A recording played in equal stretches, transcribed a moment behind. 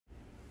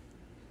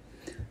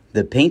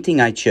The painting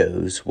I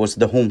chose was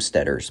The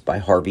Homesteaders by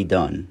Harvey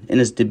Dunn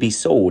and is to be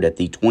sold at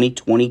the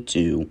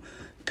 2022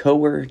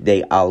 Coeur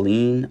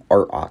d'Alene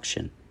art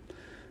auction.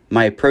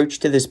 My approach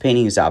to this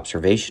painting is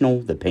observational.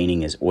 The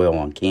painting is oil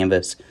on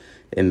canvas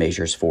and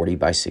measures 40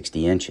 by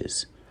 60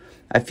 inches.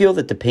 I feel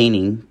that the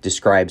painting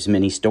describes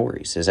many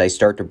stories. As I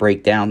start to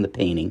break down the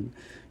painting,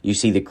 you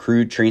see the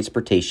crude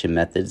transportation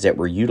methods that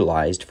were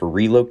utilized for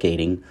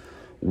relocating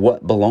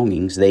what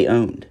belongings they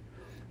owned.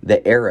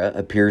 The era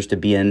appears to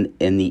be in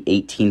the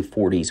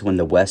 1840s when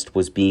the West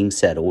was being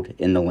settled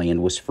and the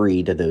land was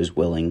free to those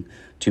willing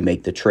to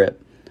make the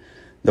trip.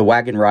 The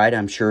wagon ride,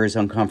 I'm sure, is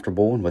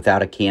uncomfortable, and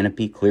without a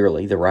canopy,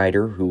 clearly the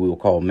rider, who we will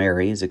call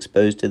Mary, is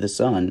exposed to the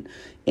sun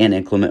and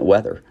inclement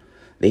weather.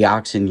 The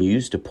oxen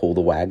used to pull the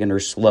wagon are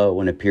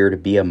slow and appear to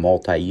be a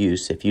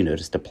multi-use if you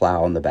notice the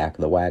plow on the back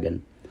of the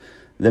wagon.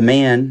 The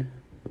man,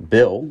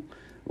 Bill,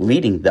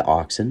 leading the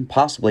oxen,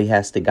 possibly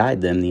has to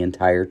guide them the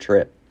entire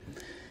trip.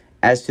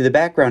 As to the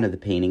background of the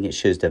painting, it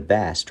shows the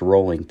vast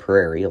rolling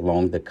prairie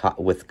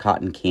with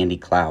cotton candy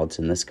clouds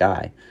in the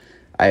sky.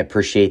 I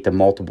appreciate the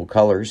multiple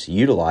colors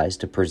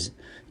utilized to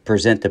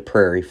present the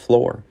prairie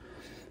floor.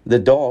 The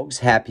dogs,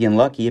 Happy and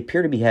Lucky,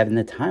 appear to be having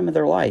the time of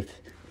their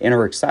life and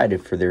are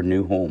excited for their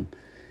new home.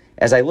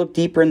 As I look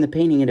deeper in the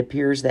painting, it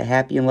appears that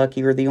Happy and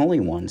Lucky are the only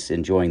ones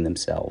enjoying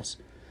themselves.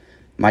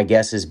 My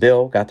guess is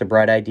Bill got the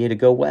bright idea to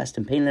go west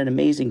and paint an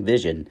amazing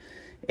vision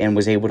and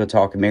was able to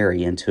talk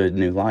Mary into a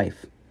new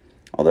life.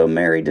 Although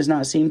Mary does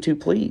not seem too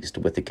pleased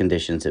with the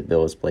conditions that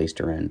Bill has placed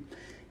her in,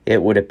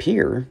 it would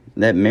appear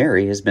that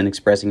Mary has been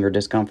expressing her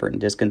discomfort and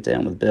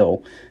discontent with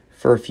Bill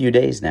for a few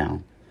days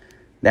now.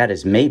 That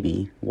is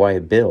maybe why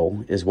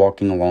Bill is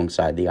walking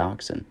alongside the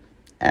oxen.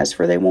 As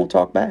for they won't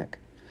talk back.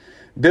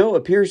 Bill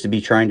appears to be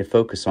trying to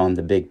focus on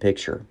the big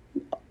picture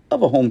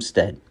of a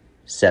homestead,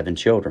 7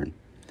 children,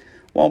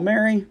 while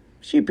Mary,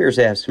 she appears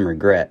to have some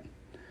regret.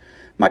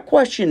 My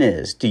question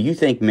is, do you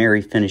think Mary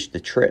finished the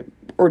trip,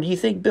 or do you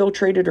think Bill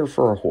traded her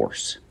for a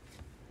horse?